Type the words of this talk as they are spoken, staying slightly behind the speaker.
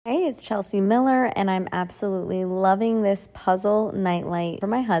it's Chelsea Miller, and I'm absolutely loving this puzzle nightlight for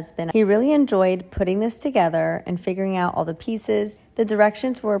my husband. He really enjoyed putting this together and figuring out all the pieces. The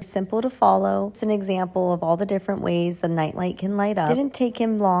directions were simple to follow. It's an example of all the different ways the nightlight can light up. Didn't take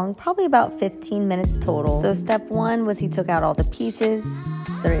him long, probably about 15 minutes total. So step one was he took out all the pieces.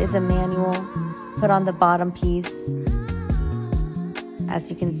 There is a manual. Put on the bottom piece. As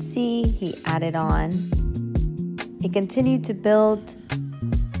you can see, he added on. He continued to build,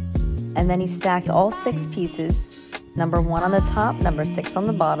 and then he stacked all 6 pieces, number 1 on the top, number 6 on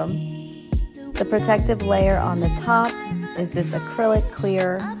the bottom. The protective layer on the top is this acrylic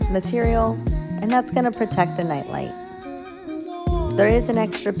clear material, and that's going to protect the nightlight. There is an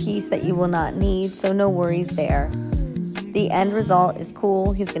extra piece that you will not need, so no worries there. The end result is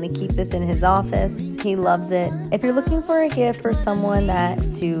cool. He's going to keep this in his office. He loves it. If you're looking for a gift for someone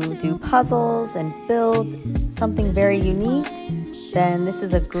that's to do puzzles and build something very unique, then this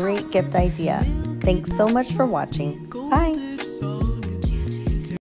is a great gift idea. Thanks so much for watching. Bye.